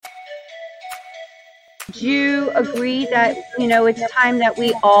Do you agree that, it's time that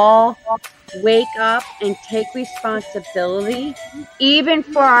we all wake up and take responsibility, even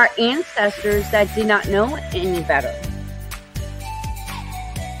for our ancestors that did not know any better?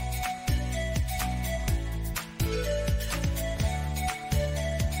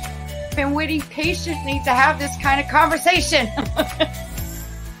 And waiting patiently to have this kind of conversation.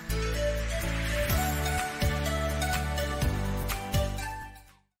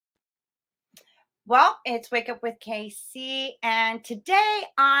 Well, it's Wake Up with KC, and today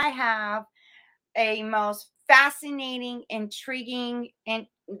I have a most fascinating, intriguing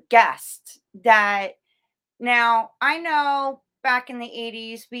guest that now I know back in the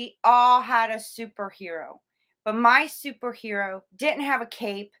 80s we all had a superhero, but my superhero didn't have a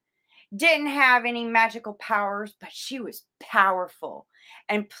cape, didn't have any magical powers, but she was powerful.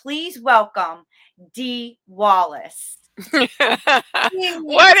 And please welcome Dee Wallace.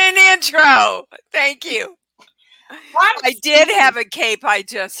 What an intro. Thank you. I did have a cape. I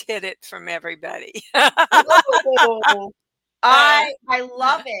just hid it from everybody. Oh, I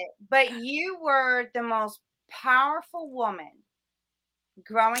love it. But you were the most powerful woman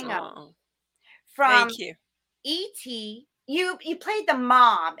growing up. From Thank you. E.T. You played the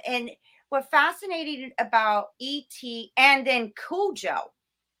mom, and what fascinated about E.T. and then Cujo.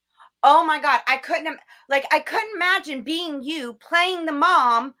 Oh my God, I couldn't imagine being you playing the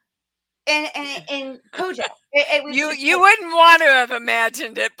mom in Cujo. It was you wouldn't want to have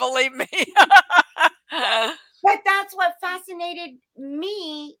imagined it, believe me. But that's what fascinated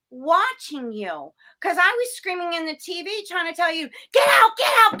me watching you, because I was screaming in the TV trying to tell you, get out, get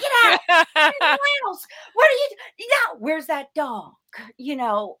out, get out. What are you? Yeah, where's that dog?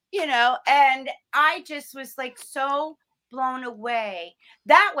 And I just was like so blown away.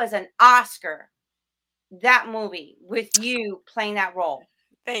 That was an Oscar, that movie, with you playing that role.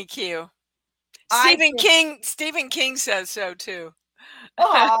 Thank you. Stephen King says so too.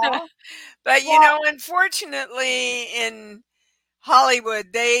 Oh, but unfortunately in Hollywood,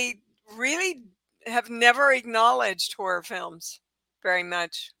 they really have never acknowledged horror films very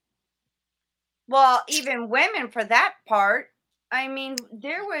much. Well, even women for that part. I mean,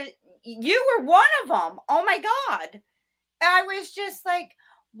 you were one of them. Oh my God. I was just like,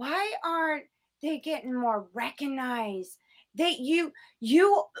 why aren't they getting more recognized? You,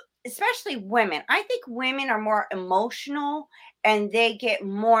 especially women. I think women are more emotional and they get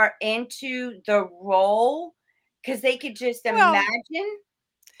more into the role because they could just imagine.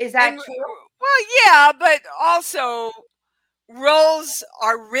 Is that true? Well, yeah, but also roles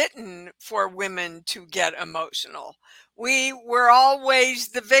are written for women to get emotional. We were always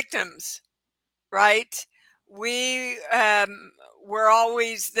the victims, right? We were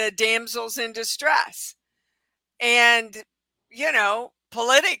always the damsels in distress. And,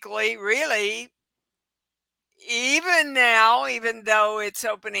 politically, really, even now, even though it's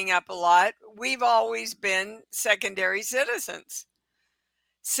opening up a lot, we've always been secondary citizens.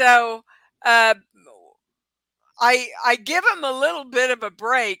 So I give them a little bit of a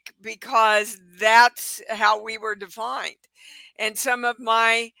break because that's how we were defined. And some of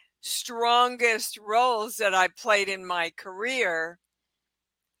my strongest roles that I played in my career,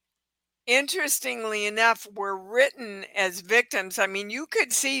 interestingly enough, were written as victims. I mean, you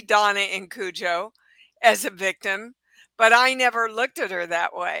could see Donna in Cujo as a victim, but I never looked at her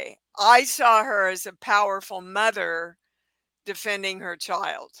that way. I saw her as a powerful mother defending her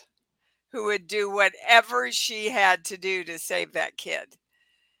child, who would do whatever she had to do to save that kid.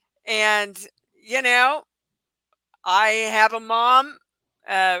 And, I have a mom,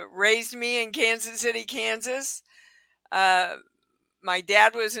 raised me in Kansas City, Kansas. My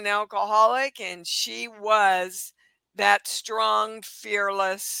dad was an alcoholic, and she was that strong,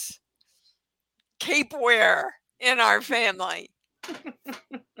 fearless cape wearer in our family.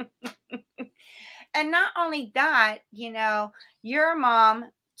 And not only that, you're a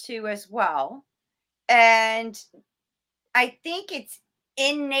mom too as well. And I think it's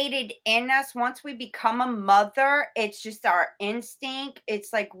innated in us. Once we become a mother, it's just our instinct.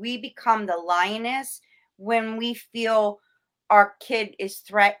 It's like we become the lioness when we feel our kid is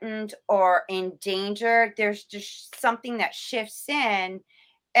threatened or in danger. There's just something that shifts in,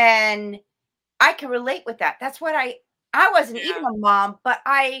 and I can relate with that. That's what I wasn't even a mom, but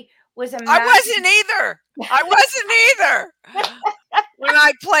I was I wasn't either. I wasn't either when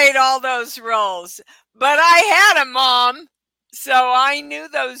I played all those roles. But I had a mom, so I knew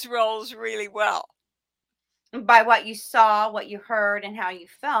those roles really well. By what you saw, what you heard, and how you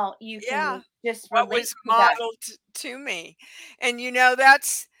felt, you can just relate what was to modeled to me. And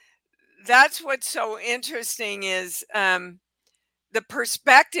that's what's so interesting is the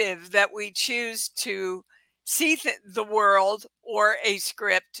perspective that we choose to see the world or a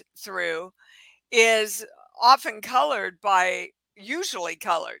script through is often usually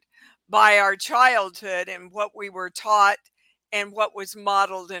colored by our childhood and what we were taught and what was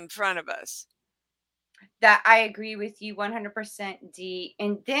modeled in front of us. That I agree with you 100%, D.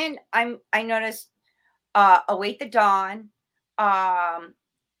 And then I noticed Await the Dawn.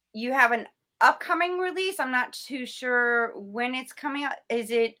 You have an upcoming release. I'm not too sure when it's coming out. Is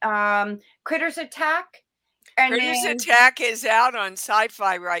it Critters Attack? And Critters then, Attack is out on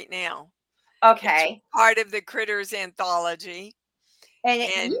Sci-Fi right now. It's okay. part of the Critters anthology. And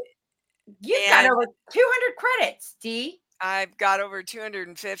And you've got over 200 credits, D. I've got over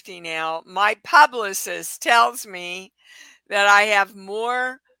 250 now. My publicist tells me that I have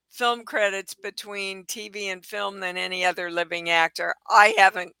more film credits between TV and film than any other living actor. I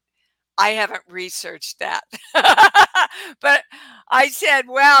haven't researched that. But I said,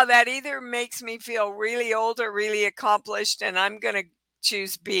 wow, that either makes me feel really old or really accomplished, and I'm going to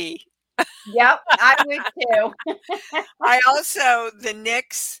choose B. Yep, I would too. I also, The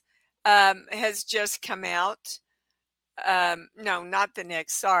Knicks has just come out. No, not The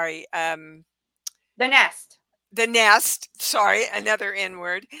Knicks, sorry. The Nest. The Nest, sorry, another N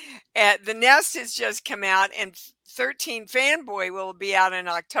word. The Nest has just come out, and 13 Fanboy will be out in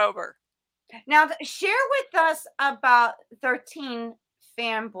October. Now, share with us about 13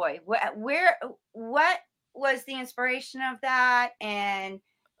 Fanboy. What was the inspiration of that? And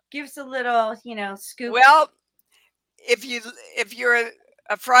give us a little, scoop. Well, if you're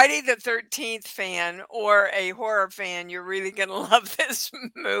a Friday the 13th fan or a horror fan, you're really going to love this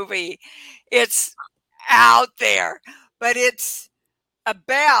movie. It's out there, but it's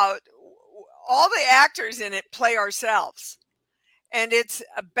about all the actors in it play ourselves, and it's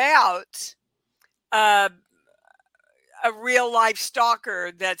about a real life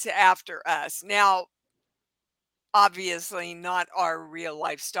stalker that's after us. Now, obviously not our real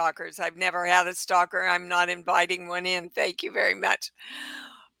life stalkers. I've never had a stalker. I'm not inviting one in. Thank you very much.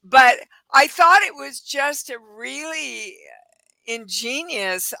 But I thought it was just a really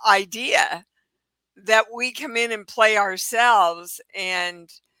ingenious idea that we come in and play ourselves and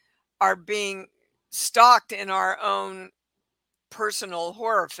are being stalked in our own personal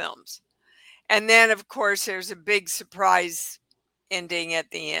horror films. And then, of course, there's a big surprise ending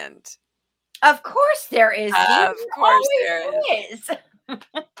at the end. Of course there is. Of course there is.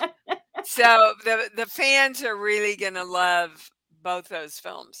 So the fans are really going to love both those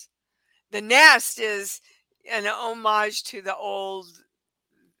films. The Nest is an homage to the old,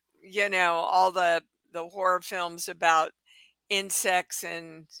 all the horror films about insects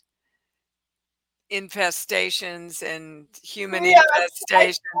and infestations and human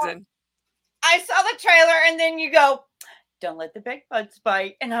infestations. And I saw the trailer, and then you go, don't let the big bugs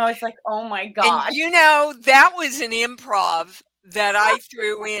bite. And I was like, oh my gosh. And that was an improv that I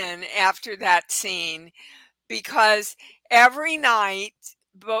threw in after that scene, because every night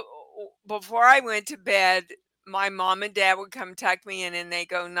before I went to bed, my mom and dad would come tuck me in and they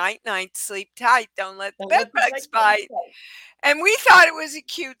go, night, night, sleep tight. Don't let the bed bugs bite. And we thought it was a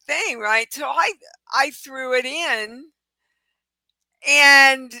cute thing, right? So I threw it in,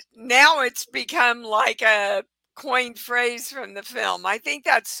 and now it's become like a coined phrase from the film. I think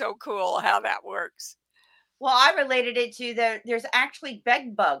that's so cool how that works. Well, I related it to there's actually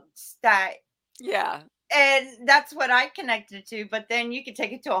bed bugs that. Yeah. And that's what I connected to. But then you can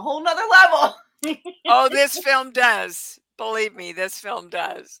take it to a whole nother level. Oh, this film does. Believe me, this film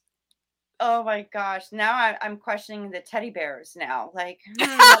does. Oh my gosh. Now I'm questioning the teddy bears now. Like,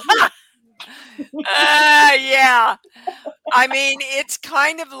 yeah. I mean, it's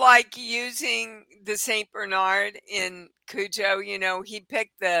kind of like using the Saint Bernard in Cujo. He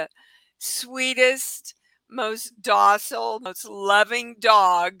picked the sweetest, most docile, most loving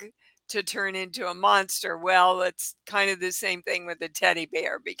dog to turn into a monster. Well, it's kind of the same thing with the teddy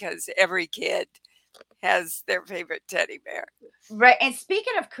bear, because every kid has their favorite teddy bear. Right. And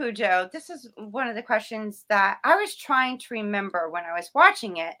speaking of Cujo, this is one of the questions that I was trying to remember when I was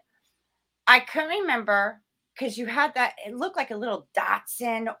watching it. I couldn't remember because you had that, it looked like a little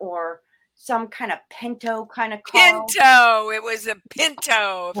Datsun or some kind of Pinto kind of car. Pinto. It was a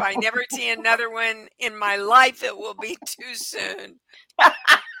Pinto. If I never see another one in my life, it will be too soon.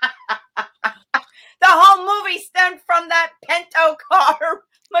 The whole movie stemmed from that Pinto car.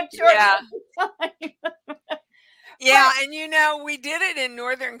 Yeah. Yeah, and we did it in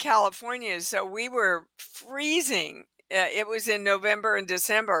Northern California, so we were freezing. It was in November and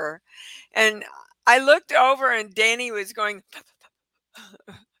December, and I looked over and Danny was going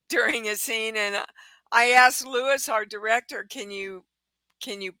during a scene, and I asked Lewis, our director, can you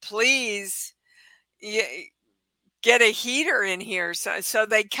please get a heater in here? So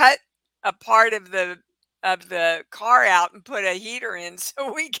they cut a part of the car out and put a heater in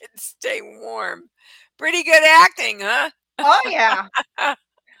so we could stay warm. Pretty good acting, huh? Oh yeah.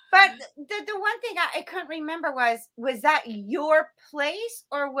 But the one thing I couldn't remember was that your place,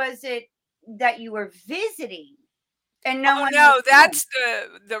 or was it that you were visiting and no Oh one was no, home? that's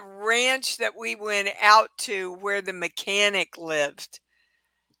the ranch that we went out to where the mechanic lived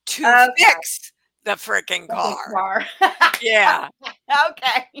to Okay. fix the freaking The car. car. Yeah.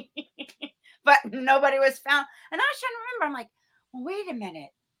 Okay. But nobody was found. And I was trying to remember. I'm like, well, wait a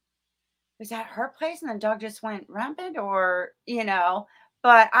minute. Was that her place and the dog just went rampant, or,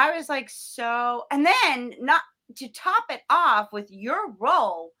 but I was like, so, and then not to top it off with your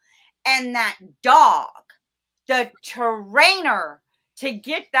role and that dog, the trainer to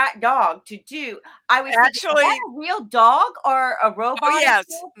get that dog to do. I was thinking, is Actually, that a real dog or a oh robot? yes.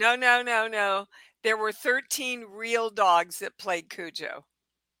 No. There were 13 real dogs that played Cujo.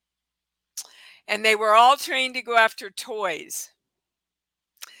 And they were all trained to go after toys.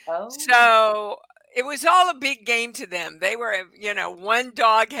 Oh. So it was all a big game to them. They were, one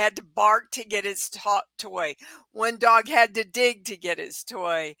dog had to bark to get his toy. One dog had to dig to get his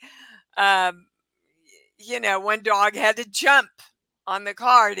toy. One dog had to jump on the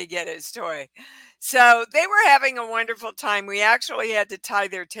car to get his toy. So they were having a wonderful time. We actually had to tie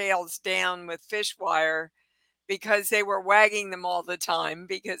their tails down with fish wire because they were wagging them all the time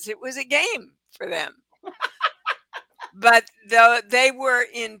because it was a game for them. But they were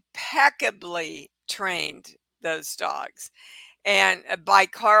impeccably trained, those dogs, and by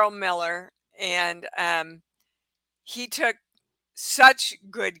Carl Miller, and he took such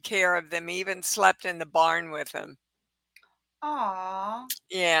good care of them. He even slept in the barn with them. Aw.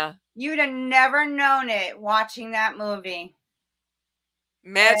 Yeah. You'd have never known it watching that movie.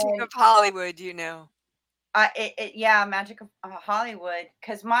 Magic And of Hollywood, yeah, Magic of Hollywood.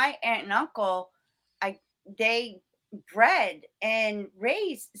 Because my aunt and uncle, they bred and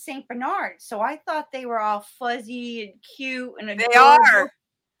raised Saint Bernard, so I thought they were all fuzzy and cute and They adorable. are.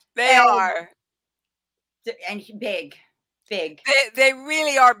 They are. And big. They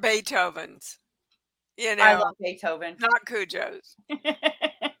really are Beethovens. I love Beethoven. Not Cujos.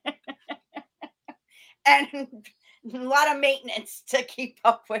 And a lot of maintenance to keep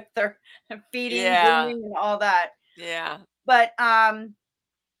up with their feeding, grooming, and all that. Yeah. But and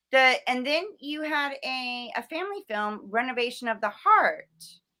then you had a family film, Renovation of the Heart.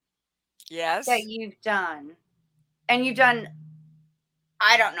 Yes. That you've done. And you've done,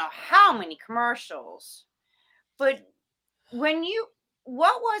 I don't know how many commercials. But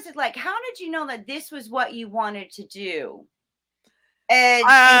what was it like? How did you know that this was what you wanted to do? And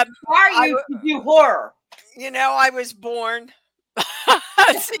inspire you to do horror? I was born.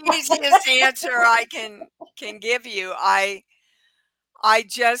 That's the easiest answer I can give you. I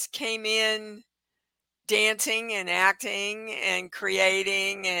just came in dancing and acting and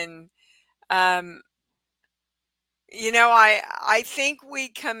creating, and I think we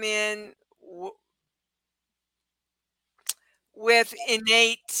come in with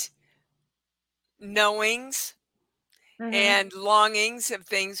innate knowings and longings of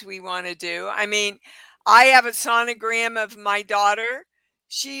things we want to do. I mean, I have a sonogram of my daughter.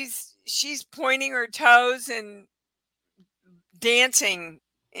 She's pointing her toes and dancing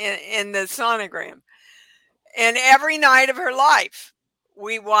in the sonogram. And every night of her life,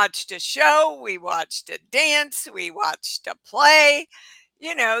 we watched a show, we watched a dance, we watched a play.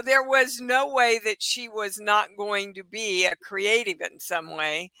 There was no way that she was not going to be a creative in some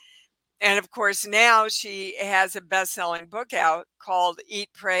way. And of course, now she has a best-selling book out called Eat,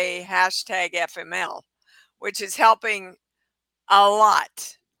 Pray, #FML, which is helping a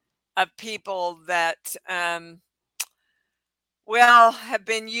lot of people that, have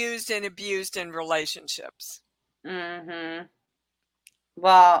been used and abused in relationships. Mm-hmm.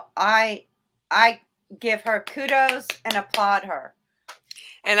 Well, I give her kudos and applaud her.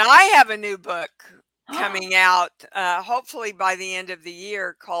 And I have a new book coming out, hopefully by the end of the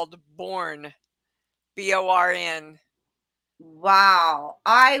year, called Born, BORN. Wow,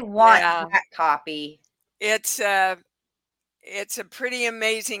 I want that copy. It's a pretty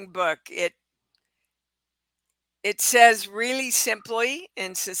amazing book. It says really simply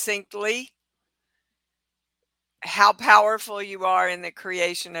and succinctly how powerful you are in the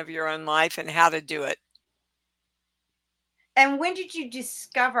creation of your own life and how to do it. And when did you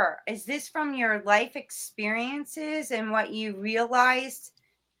discover? Is this from your life experiences and what you realized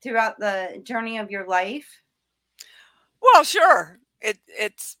throughout the journey of your life? Well, sure.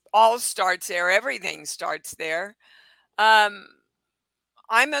 it's all starts there. Everything starts there. Um,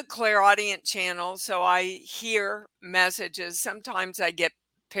 I'm a clairaudient channel, so I hear messages. Sometimes I get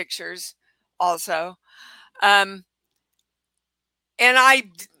pictures also. Um, and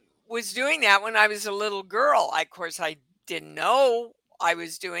was doing that when I was a little girl. Of course, I didn't know I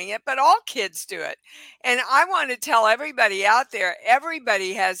was doing it, but all kids do it. And I want to tell everybody out there,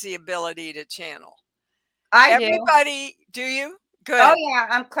 everybody has the ability to channel. I do. Everybody, do you? Oh Good. yeah,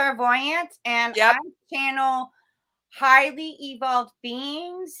 I'm clairvoyant and Yep. I channel highly evolved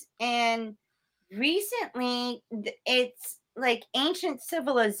beings, and recently it's like ancient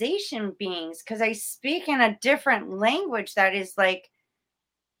civilization beings because I speak in a different language that is like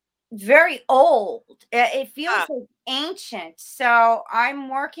very old. It feels Huh. like ancient. So I'm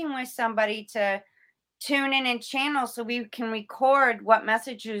working with somebody to tune in and channel so we can record what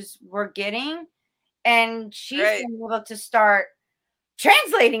messages we're getting. And she's Great. been able to start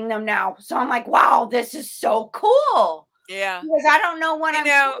translating them now. So I'm like, wow, this is so cool. Yeah. Because I don't know what You I'm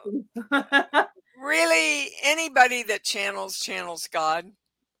know, saying. really, anybody that channels God,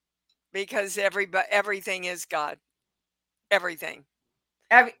 because everything is God. Everything.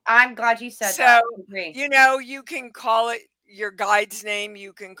 I'm glad you said that. So, I agree. you can call it your guide's name,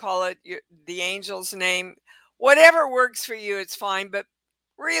 you can call it the angel's name, whatever works for you, it's fine. But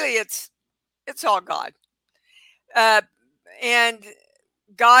really, it's all God, uh, and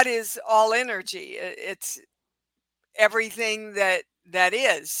God is all energy. It's everything that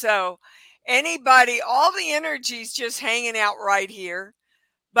is. So, anybody, all the energy's just hanging out right here.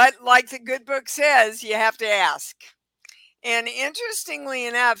 But like the good book says, you have to ask. And interestingly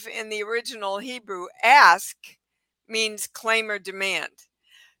enough, in the original Hebrew, ask means claim or demand.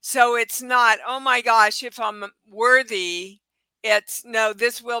 So it's not, oh my gosh, if I'm worthy, it's no,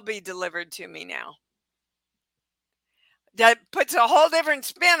 this will be delivered to me now. That puts a whole different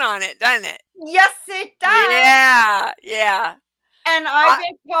spin on it, doesn't it? Yes, it does. Yeah, yeah. And I've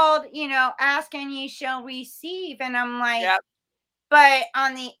been told, ask and ye shall receive. And I'm like, Yep. but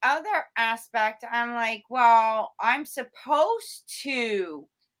on the other aspect, I'm like, well, I'm supposed to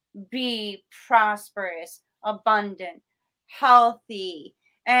be prosperous, abundant, healthy.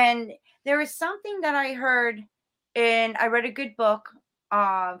 And there was something that I heard I read a good book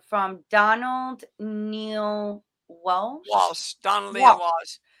from Donald Neil Walsh, Donald Neil Walsh.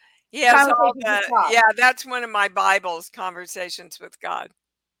 Walsh. He has all Conversations with the, God. yeah, that's one of my Bibles, Conversations with God.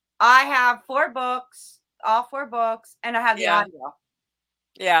 I have 4 books, all 4 books, and I have the Yeah, audio.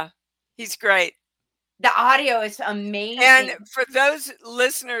 yeah. He's great. The audio is And amazing. for those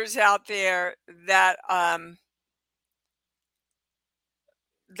listeners out there that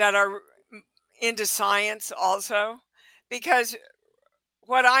that are into science also, because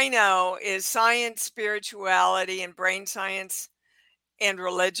what I know is science, spirituality, and brain science and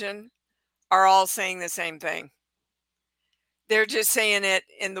religion are all saying the same thing. They're just saying it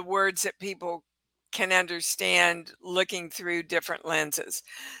in the words that people can understand looking through different lenses.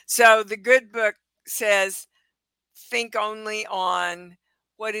 So the good book says think only on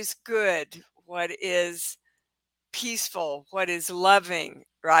what is good, what is peaceful, what is loving,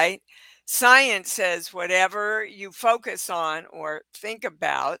 right? Science says whatever you focus on or think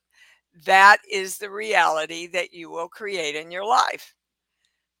about, that is the reality that you will create in your life.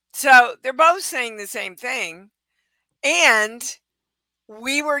 So they're both saying the same thing. And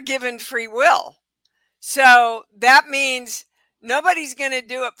we were given free will. So that means nobody's going to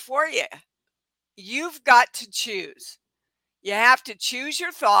do it for you. You've got to choose. You have to choose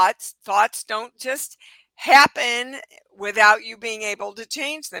your thoughts. Thoughts don't just happen without you being able to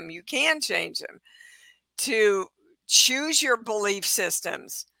change them. You can change them. To choose your belief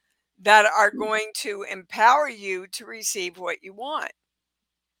systems that are going to empower you to receive what you want.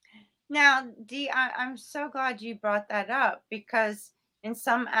 Now, Dee, I'm so glad you brought that up because in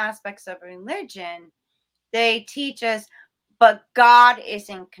some aspects of religion, they teach us, but God is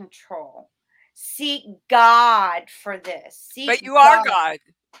in control. Seek God for this. Seek But you are God. God.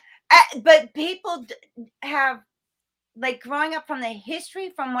 But people have, like, growing up from the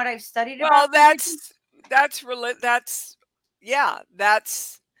history, from what I've studied Well, about religion. that's yeah,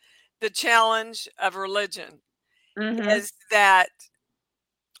 that's the challenge of religion Mm-hmm. is that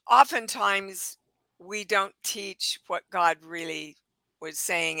oftentimes we don't teach what God really was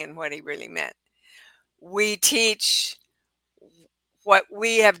saying and what he really meant. We teach what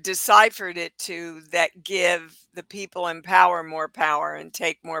we have deciphered it to that give the people in power more power and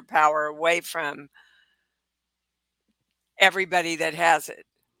take more power away from everybody that has it.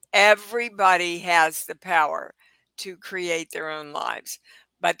 Everybody has the power to create their own lives,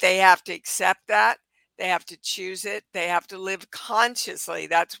 but they have to accept that. They have to choose it. They have to live consciously.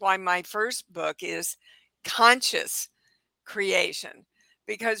 That's why my first book is Conscious Creation,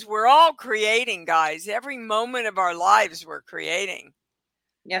 because we're all creating, guys. Every moment of our lives we're creating,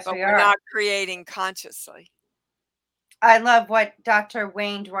 Yes, but we we're are. not creating consciously. I love what Dr.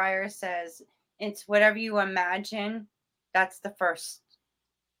 Wayne Dwyer says. It's whatever you imagine, that's the first.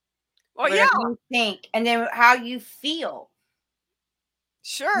 Well, Whatever yeah, you think, and then how you feel.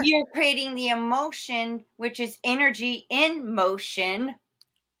 sure. You're creating the emotion, which is energy in motion,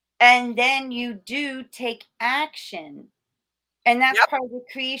 and then you do take action. And that's Yep. part of the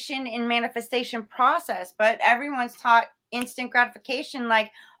creation and manifestation process. But everyone's taught instant gratification,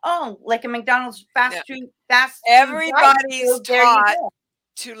 like, oh, like a McDonald's Yeah. fast food Everybody's drive-thru, there you taught go.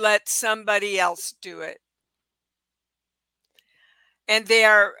 to let somebody else do it. And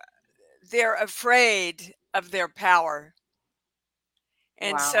they're afraid of their power.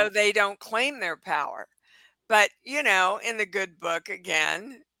 And so Wow. they don't claim their power. But, you know, in the good book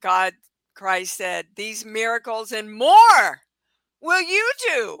again, Christ said, "These miracles and more will you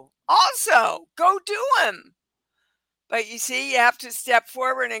do also. Go do them." But you see, you have to step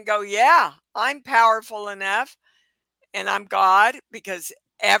forward and go, "Yeah, I'm powerful enough and I'm God, because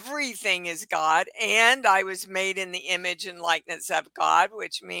everything is God, and I was made in the image and likeness of God,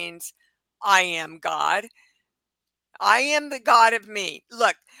 which means I am God. I am the God of me."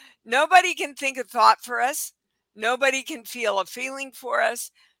 Look, nobody can think a thought for us. Nobody can feel a feeling for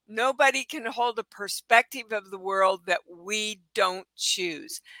us. Nobody can hold a perspective of the world that we don't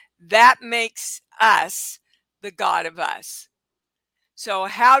choose. That makes us the God of us. So,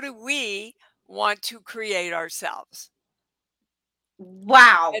 how do we want to create ourselves?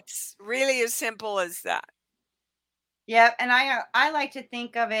 Wow. It's really as simple as that. Yep. And I like to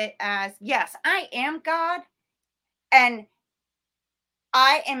think of it as, yes, I am God, and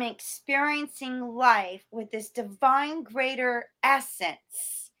I am experiencing life with this divine greater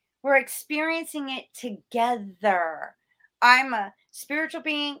essence. We're experiencing it together. I'm a spiritual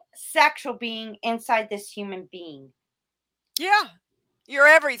being, sexual being inside this human being. Yeah, you're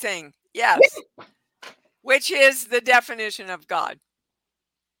everything. Yes. Which is the definition of God.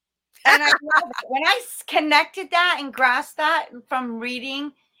 And I love it. When I connected that and grasped that from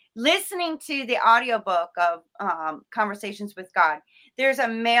listening to the audiobook of Conversations with God, there's a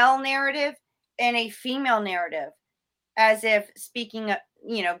male narrative and a female narrative, as if speaking,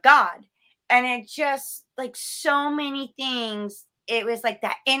 God. And it just like so many things. It was like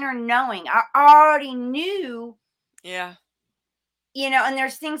that inner knowing. I already knew, Yeah. and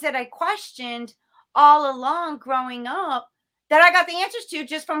there's things that I questioned all along growing up that I got the answers to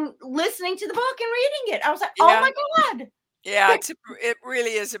just from listening to the book and reading it. I was like, oh Yeah. my God. Yeah, it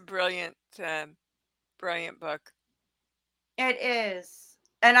really is a brilliant book. It is.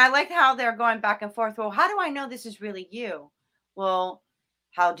 And I like how they're going back and forth. Well, how do I know this is really you? Well,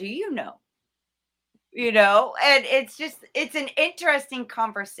 how do you know? And it's an interesting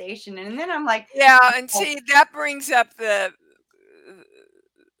conversation. And then I'm like, Yeah, and oh, see, that brings up the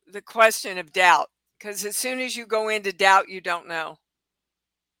question of doubt, because as soon as you go into doubt, you don't know.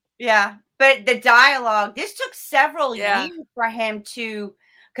 yeah. But the dialogue, this took several Yeah. years for him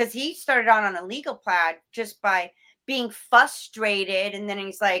because he started on a legal pad just by being frustrated. And then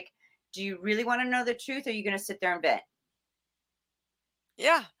he's like, do you really want to know the truth? Or are you going to sit there and vent?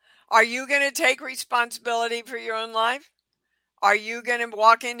 Yeah. Are you going to take responsibility for your own life? Are you going to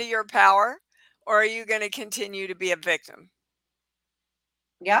walk into your power, or are you going to continue to be a victim?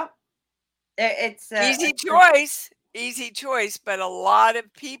 Yeah. It's Easy choice, but a lot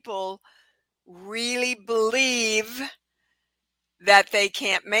of people really believe that they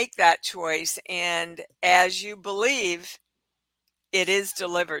can't make that choice. And as you believe, it is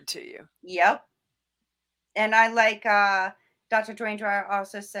delivered to you. yep. And I like Dr. Dwayne Dwyer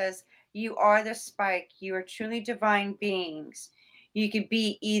also says, you are the spike. You are truly divine beings. You could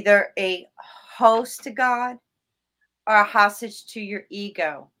be either a host to God or a hostage to your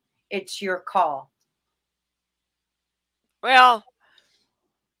ego. It's your call. Well,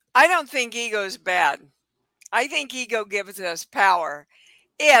 I don't think ego is bad. I think ego gives us power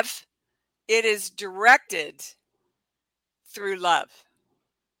if it is directed through love.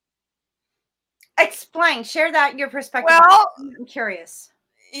 Explain, share that your perspective on Well, it. I'm curious.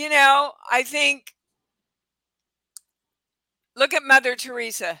 I think, look at Mother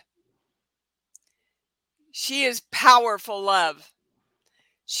Teresa. She is powerful love.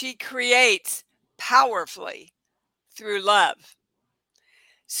 She creates powerfully through love.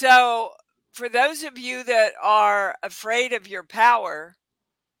 So, for those of you that are afraid of your power,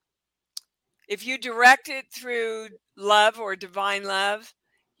 if you direct it through love or divine love,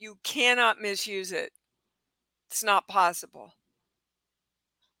 you cannot misuse it. It's not possible.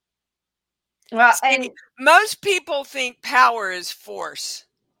 Well, See, and most people think power is force.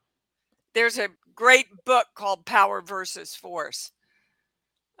 There's a great book called Power versus Force.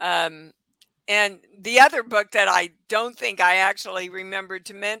 And the other book that I don't think I actually remembered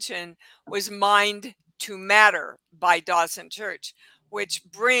to mention was Mind to Matter by Dawson Church, which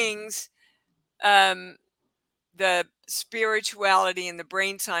brings the spirituality and the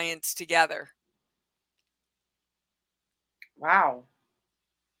brain science together. wow.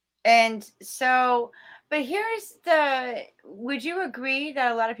 And so, but would you agree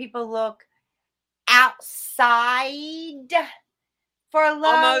that a lot of people look outside for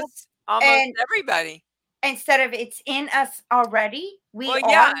love Almost and everybody. instead of it's in us already? We Well, are.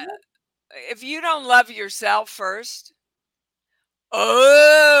 yeah. If you don't love yourself first,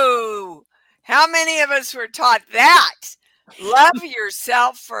 oh, how many of us were taught that? Love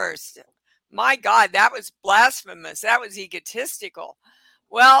yourself first. My God, that was blasphemous. That was egotistical.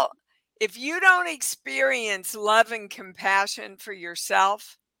 Well, if you don't experience love and compassion for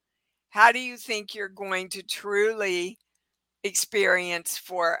yourself, how do you think you're going to truly experience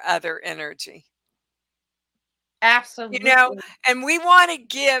for other energy? Absolutely. You know, and we want to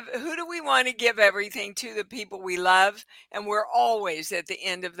give, who do we want to give everything to? The people we love. And we're always at the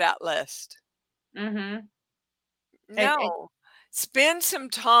end of that list. Mm-hmm. No, spend some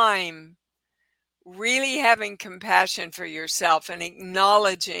time really having compassion for yourself and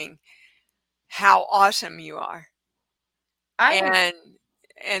acknowledging how awesome you are. And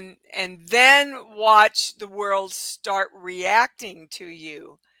then watch the world start reacting to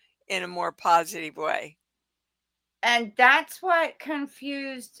you in a more positive way. And that's what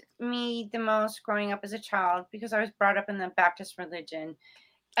confused me the most growing up as a child, because I was brought up in the Baptist religion.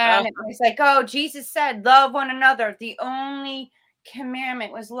 And it was like, oh, Jesus said, love one another. The only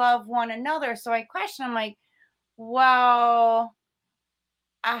commandment was love one another. So I questioned, I'm like, well,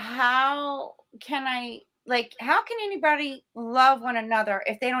 how can anybody love one another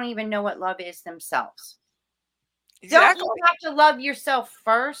if they don't even know what love is themselves? Exactly. Don't you have to love yourself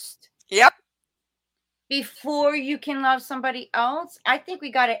first? Yep. Before you can love somebody else? I think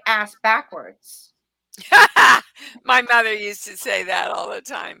we got to ask backwards. My mother used to say that all the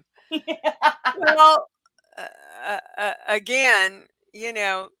time. Well, again, you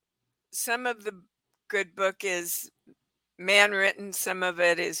know, some of the good book is man written, some of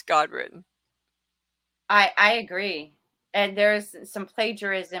it is God written. I agree. And there's some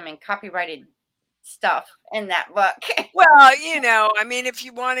plagiarism and copyrighted stuff in that book. Well, you know, I mean, if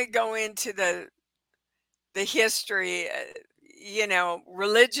you want to go into the history, you know,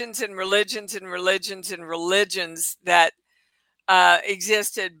 religions and religions and religions and religions that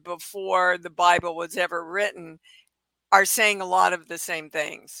existed before the Bible was ever written are saying a lot of the same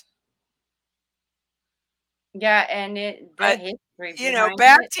things. Yeah, and the history, you know, behind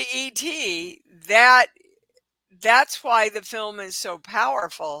back it. to E.T., that's why the film is so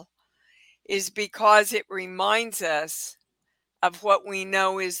powerful, is because it reminds us of what we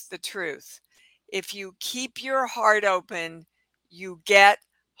know is the truth. If you keep your heart open, you get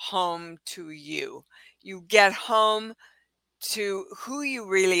home to you. You get home to who you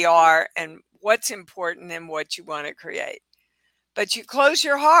really are and what's important and what you want to create. But you close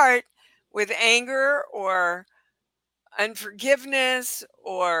your heart with anger or unforgiveness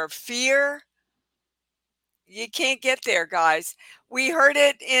or fear, you can't get there, guys. We heard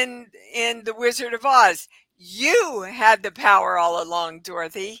it in The Wizard of Oz. You had the power all along,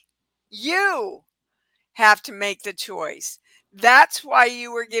 Dorothy. You have to make the choice. That's why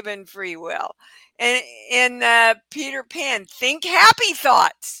you were given free will. And in Peter Pan, think happy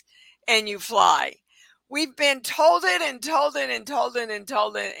thoughts and you fly. We've been told it and told it and told it and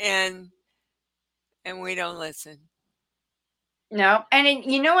told it, and we don't listen. No. And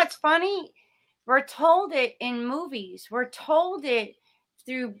you know what's funny? We're told it in movies. We're told it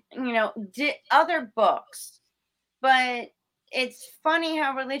through, other books. But it's funny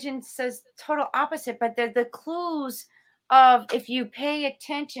how religion says total opposite. But the clues of, if you pay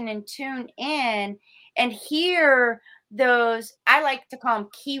attention and tune in and hear those, I like to call them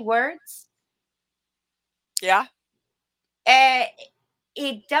keywords. Yeah.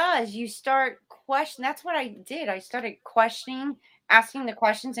 It does. You start question. That's what I did. I started questioning, asking the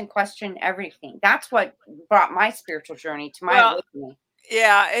questions, and question everything. That's what brought my spiritual journey to my awakening.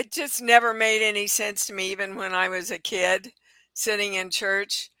 Yeah, it just never made any sense to me, even when I was a kid sitting in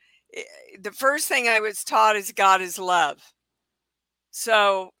church. The first thing I was taught is God is love.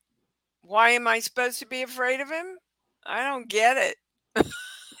 So why am I supposed to be afraid of him? I don't get it. Same here.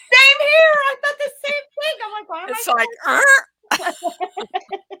 I thought the same thing. I'm like, why am It's I like,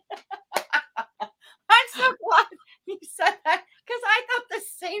 I'm so glad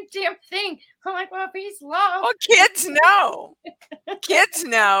puppies love. Well, kids know. Kids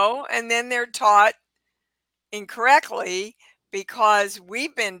know, and then they're taught incorrectly because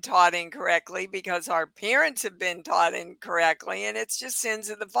we've been taught incorrectly because our parents have been taught incorrectly, and it's just sins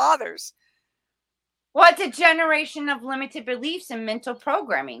of the fathers. What a generation of limited beliefs and mental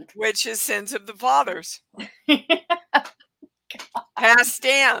programming. Which is sins of the fathers. Passed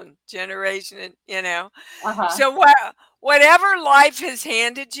down generation, So whatever life has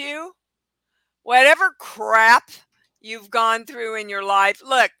handed you, whatever crap you've gone through in your life.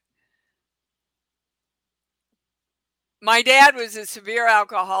 Look, my dad was a severe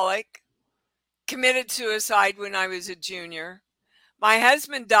alcoholic, committed suicide when I was a junior. My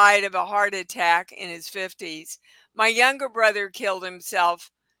husband died of a heart attack in his 50s. My younger brother killed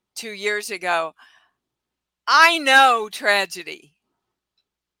himself 2 years ago. I know tragedy.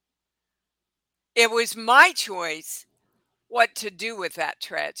 It was my choice what to do with that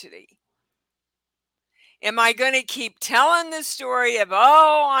tragedy. Am I going to keep telling the story of,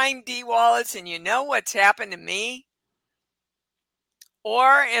 oh, I'm Dee Wallace and you know what's happened to me? Or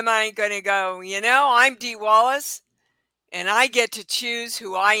am I going to go, I'm Dee Wallace and I get to choose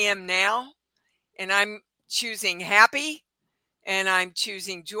who I am now, and I'm choosing happy, and I'm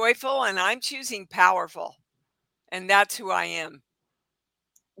choosing joyful, and I'm choosing powerful, and that's who I am.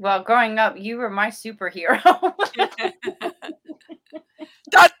 Well, growing up, you were my superhero. Da,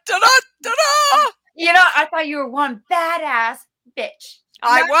 da, da, da, da. I thought you were one badass bitch.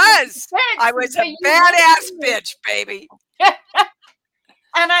 I was a badass bitch, baby.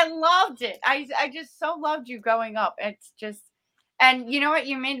 And I loved it. I just so loved you growing up. It's just, and you know what?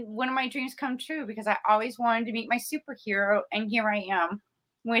 You made one of my dreams come true because I always wanted to meet my superhero, and here I am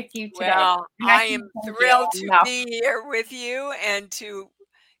with you today. Well, I am thrilled to be here with you and to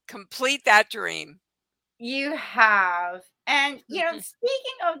complete that dream. You have. And,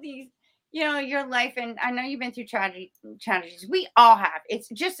 speaking of these, your life, and I know you've been through tragedies. We all have. It's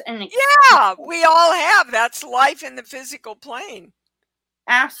just an experience. Yeah, we all have. That's life in the physical plane.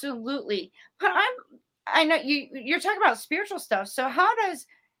 Absolutely. But I know you're talking about spiritual stuff. So how does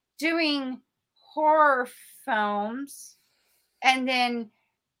doing horror films and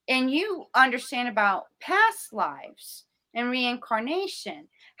you understand about past lives and reincarnation,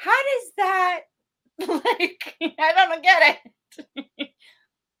 how does that, like, I don't get it.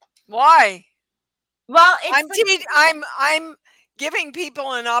 Why? Well, I'm giving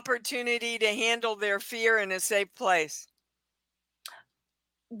people an opportunity to handle their fear in a safe place.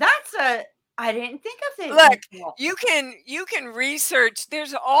 I didn't think of it. Look, you can research.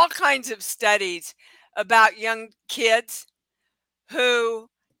 There's all kinds of studies about young kids who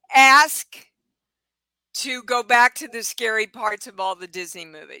ask to go back to the scary parts of all the Disney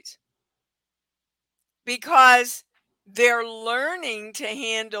movies because they're learning to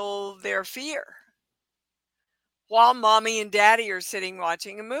handle their fear while mommy and daddy are sitting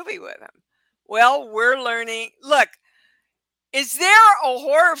watching a movie with them. Well, we're learning. Look, is there a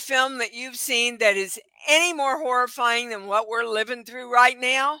horror film that you've seen that is any more horrifying than what we're living through right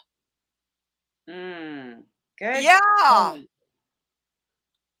now? Good. Yeah.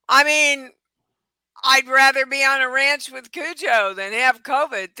 I mean, I'd rather be on a ranch with Cujo than have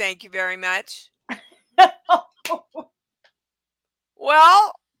COVID. Thank you very much.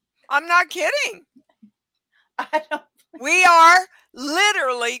 Well, I'm not kidding. We are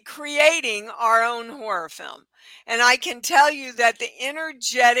literally creating our own horror film. And I can tell you that the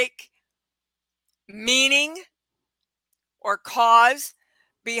energetic meaning or cause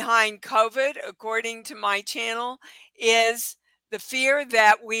behind COVID, according to my channel, is the fear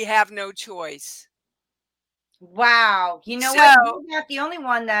that we have no choice. Wow. You know what? You're not the only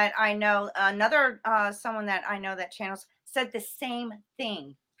one that I know. Another someone that I know that channels said the same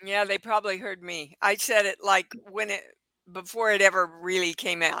thing. Yeah, they probably heard me. I said it like before it ever really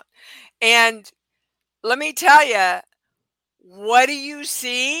came out. And let me tell you, what do you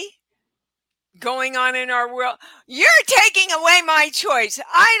see going on in our world? You're taking away my choice.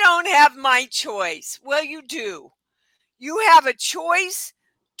 I don't have my choice. Well, you do. You have a choice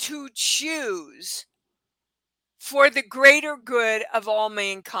to choose for the greater good of all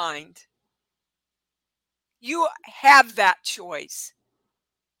mankind. You have that choice.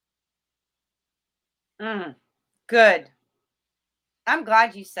 Good. I'm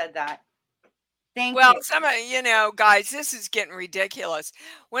glad you said that. Thank you. Well, some of guys, this is getting ridiculous.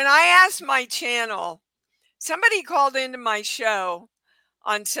 When I asked my channel, somebody called into my show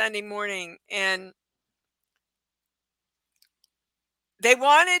on Sunday morning and they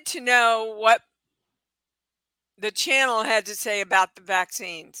wanted to know what the channel had to say about the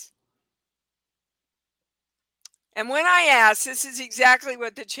vaccines. And when I asked, this is exactly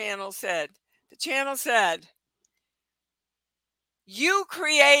what the channel said. The channel said, you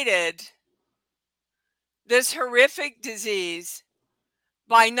created this horrific disease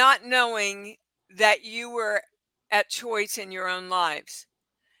by not knowing that you were at choice in your own lives.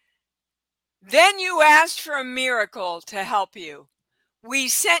 Then you asked for a miracle to help you. We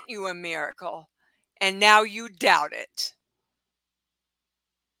sent you a miracle, and now you doubt it.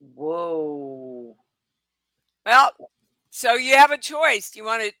 Whoa. Well, so you have a choice. Do you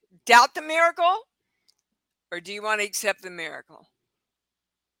want to doubt the miracle, or do you want to accept the miracle?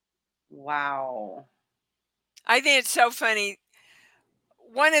 Wow. I think it's so funny.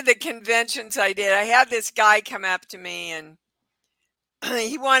 One of the conventions I did, I had this guy come up to me, and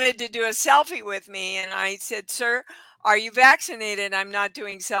he wanted to do a selfie with me. And I said, sir, are you vaccinated? I'm not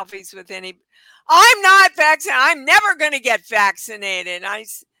doing selfies with any. I'm not vaccinated. I'm never going to get vaccinated. I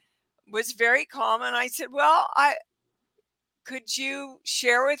was very calm. And I said, well, could you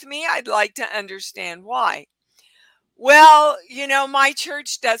share with me? I'd like to understand why. Well, my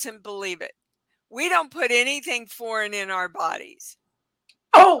church doesn't believe it. We don't put anything foreign in our bodies.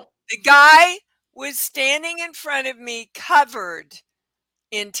 Oh, the guy was standing in front of me covered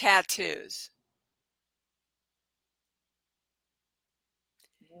in tattoos.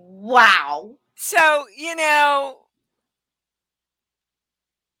 Wow. So,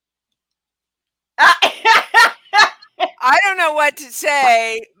 I don't know what to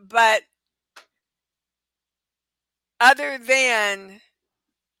say, but other than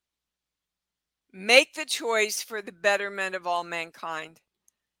make the choice for the betterment of all mankind.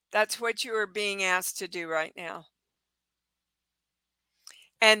 That's what you are being asked to do right now.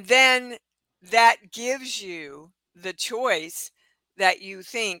 And then that gives you the choice that you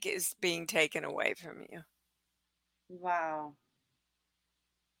think is being taken away from you. Wow.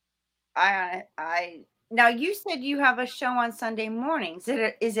 Now you said you have a show on Sunday mornings.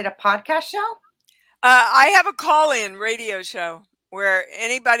 Is it a podcast show? I have a call-in radio show where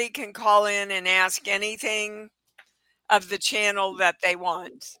anybody can call in and ask anything of the channel that they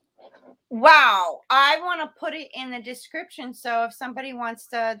want. Wow. I want to put it in the description. So if somebody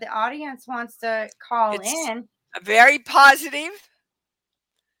the audience wants to call in. A very positive,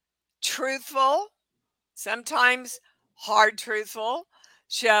 truthful, sometimes hard truthful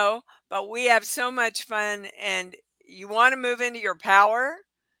show, but we have so much fun. And you want to move into your power?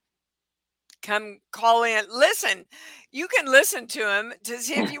 Come call in. Listen, you can listen to them to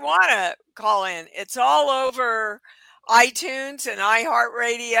see if you want to call in. It's all over iTunes and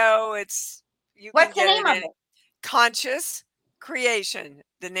iHeartRadio. What's the name of it? Conscious Creation,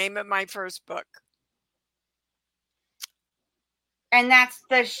 the name of my first book. And that's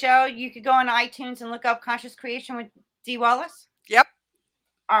the show. You could go on iTunes and look up Conscious Creation with Dee Wallace? Yep.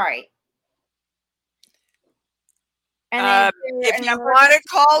 All right. And then if you want to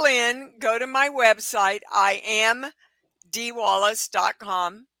call in, go to my website,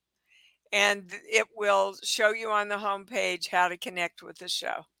 iamdeewallace.com, and it will show you on the homepage how to connect with the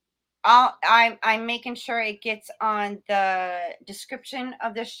show. I'm making sure it gets on the description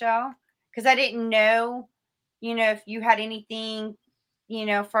of the show because I didn't know, if you had anything,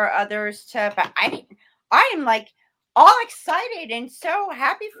 for others to. But I am like all excited and so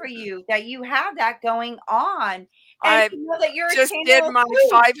happy for you that you have that going on. And I that you're just did my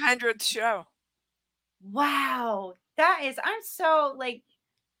 500th show. Wow, I'm so like.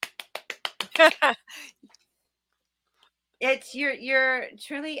 It's you're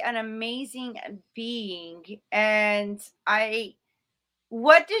truly an amazing being, and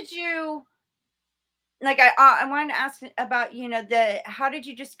what did you like? I wanted to ask about how did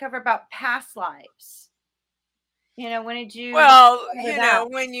you discover about past lives? When did you? Well,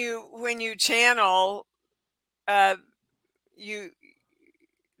 when you channel, they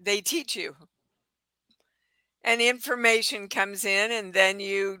teach you. And information comes in, and then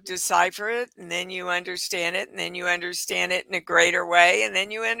you decipher it, and then you understand it, and then you understand it in a greater way, and then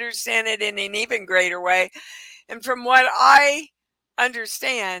you understand it in an even greater way. And from what I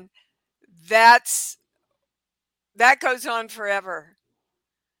understand, that goes on forever.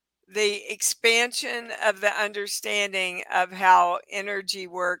 The expansion of the understanding of how energy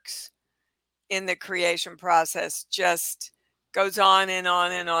works in the creation process just goes on and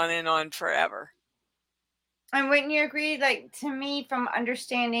on and on and on forever. And wouldn't you agree, like, to me, from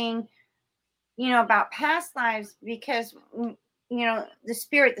understanding, about past lives, because, the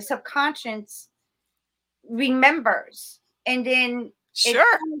spirit, the subconscious remembers. And then sure,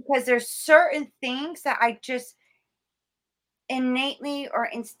 because there's certain things that I just innately or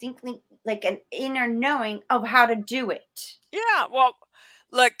instinctively, like an inner knowing of how to do it. Yeah. Well,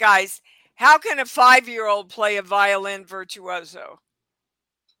 look, guys, how can a 5-year-old play a violin virtuoso?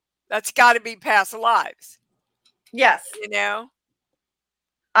 That's got to be past lives, Yes. you know?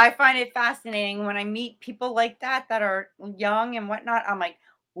 I find it fascinating when I meet people like that are young and whatnot. I'm like,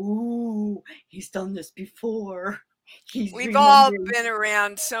 ooh, he's done this before. He's We've all remembering. been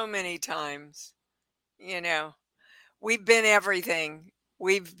around so many times, you know. We've been everything.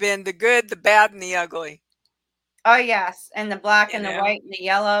 We've been the good, the bad, and the ugly, Oh yes, and the black you and the know. white and the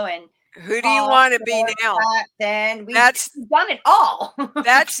yellow and Who do you tall, want to be short, now? fat, thin. We've That's done it all.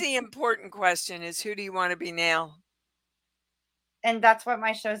 that's the important question, is who do you want to be now? And that's what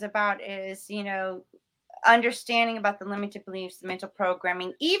my show's about is, understanding about the limited beliefs, the mental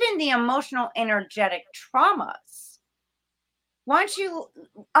programming, even the emotional energetic traumas. Once you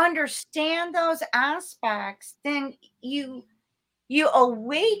understand those aspects, then you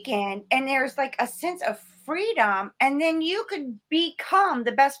awaken and there's like a sense of freedom, and then you could become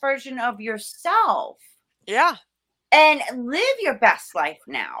the best version of yourself Yeah. and live your best life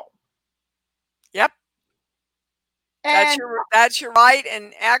now. Yep. And That's your right,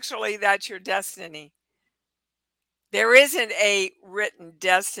 and actually that's your destiny. There isn't a written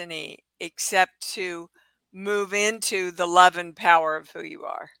destiny except to move into the love and power of who you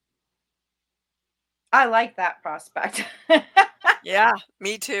are. I like that prospect. Yeah,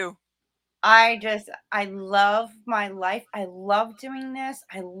 me too. I love my life. I love doing this.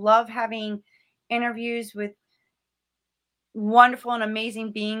 I love having interviews with wonderful and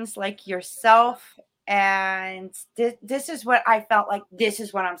amazing beings like yourself. And this is what I felt like this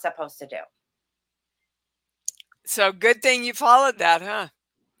is what I'm supposed to do. So good thing you followed that, huh?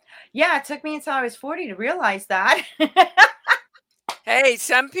 Yeah, it took me until I was 40 to realize that. Hey,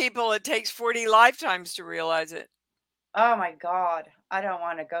 some people it takes 40 lifetimes to realize it. Oh my God. I don't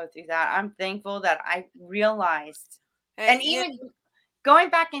want to go through that. I'm thankful that I realized. Hey, And even going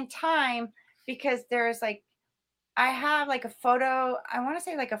back in time, because there's like, I have like a photo, I want to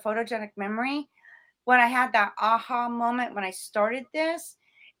say like a photogenic memory when I had that aha moment when I started this.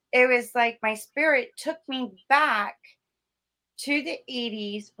 It was like my spirit took me back to the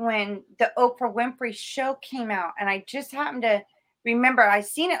 80s when the Oprah Winfrey show came out. And I just happened to remember I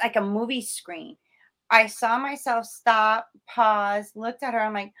seen it like a movie screen. I saw myself stop, pause, looked at her.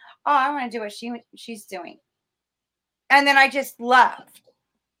 I'm like, oh, I want to do what she's doing. And then I just left.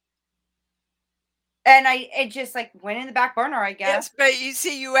 And it just like went in the back burner, I guess. yes, but you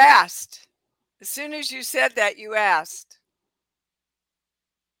see, you asked. As soon as you said that, you asked.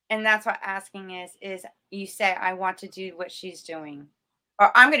 And that's what asking is you say, I want to do what she's doing.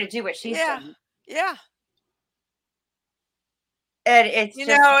 Or I'm going to do what she's doing. Yeah. And it's You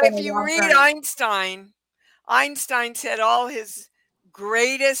just know, been if a you long read journey. Einstein said all his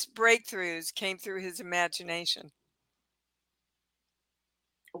greatest breakthroughs came through his imagination.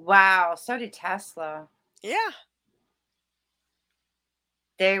 Wow. So did Tesla. Yeah.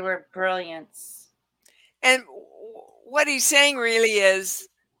 They were brilliants. And what he's saying really is,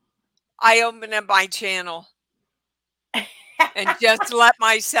 I opened up my channel and just let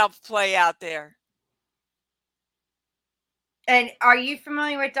myself play out there. And are you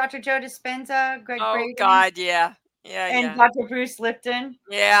familiar with Dr. Joe Dispenza, Greg Oh, Braden, God, yeah. and Dr. Bruce Lipton?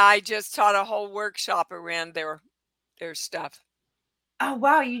 Yeah, I just taught a whole workshop around their stuff. Oh,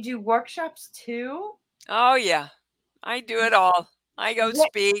 wow. You do workshops too? Oh, yeah. I do it all. I go What?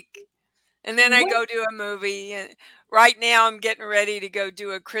 speak, and then I What? go do a movie. And right now I'm getting ready to go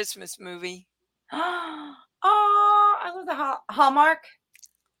do a Christmas movie. Oh, I love the Hallmark.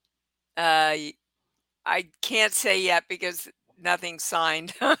 I can't say yet because nothing's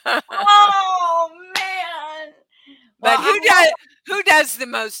signed. Oh, man. But Well, who does the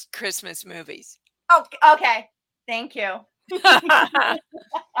most Christmas movies? oh, okay. Thank you.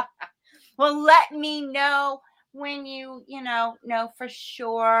 Well, let me know when you know for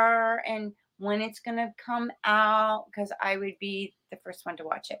sure and when it's going to come out because I would be the first one to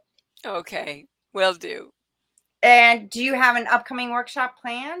watch it. Okay, will do. And do you have an upcoming workshop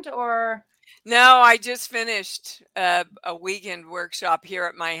planned or? No, I just finished a weekend workshop here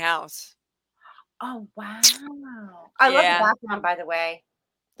at my house. Oh, wow. I love the background, by the way.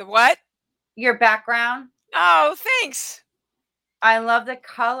 The what? Your background. Oh, thanks. I love the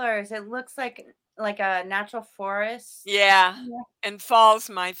colors. It looks like a natural forest. Yeah. And fall's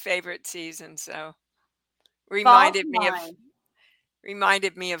my favorite season, so reminded me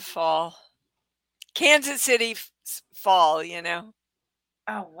of fall. Kansas City fall, you know.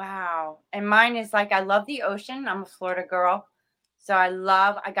 Oh, wow. And mine is like, I love the ocean. I'm a Florida girl. So I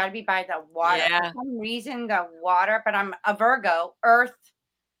got to be by the water. Yeah. For some reason, the water, but I'm a Virgo, earth,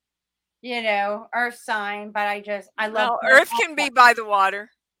 earth sign. But I love. Well, Earth can be by the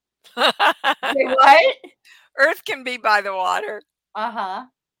water. Wait, what? Earth can be by the water. Uh-huh.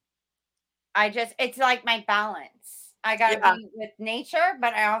 It's like my balance. I got to Yeah. be with nature,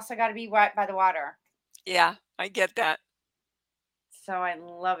 but I also got to be right by the water. Yeah, I get that. So I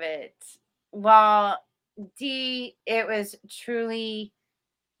love it. Well, Dee, it was truly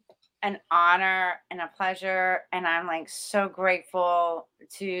an honor and a pleasure. And I'm like so grateful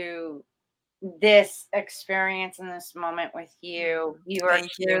to this experience and this moment with you. You are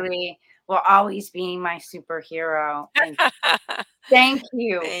Thank you. truly will always be my superhero. And thank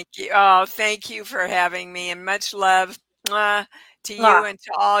you. Thank you. Oh, thank you for having me, and much love to you Ah. and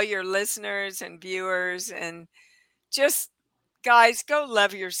to all your listeners and viewers. And just, guys, go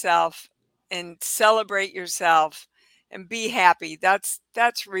love yourself and celebrate yourself and be happy. That's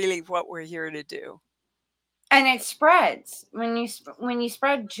really what we're here to do. And it spreads when you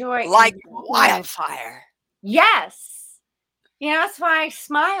spread joy Like and wildfire. yes. That's why I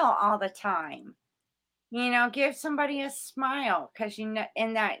smile all the time. Give somebody a smile because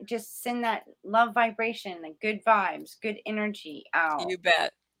in that just send that love vibration, the good vibes, good energy out. You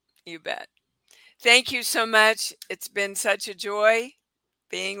bet. You bet. Thank you so much. It's been such a joy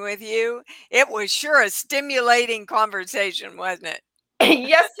being with you. It was sure a stimulating conversation, wasn't it?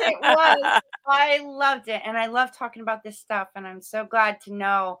 Yes, it was. I loved it. And I love talking about this stuff. And I'm so glad to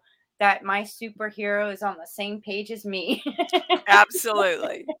know that my superhero is on the same page as me.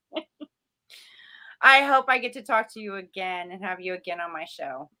 Absolutely. I hope I get to talk to you again and have you again on my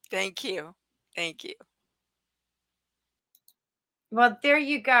show. Thank you. Thank you. Well, there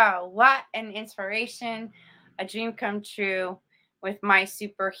you go. What an inspiration, a dream come true with my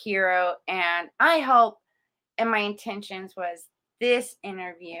superhero. And I hope, and my intentions was this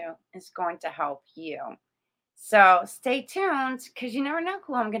interview is going to help you. So stay tuned because you never know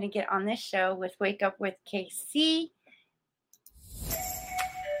who I'm going to get on this show with Wake Up with KC.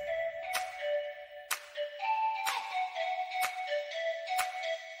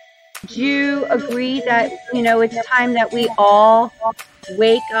 Do you agree that, it's time that we all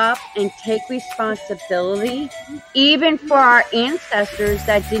wake up and take responsibility, even for our ancestors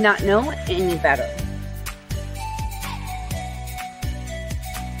that did not know any better?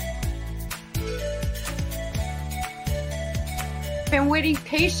 Been waiting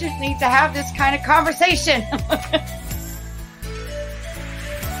patiently to have this kind of conversation.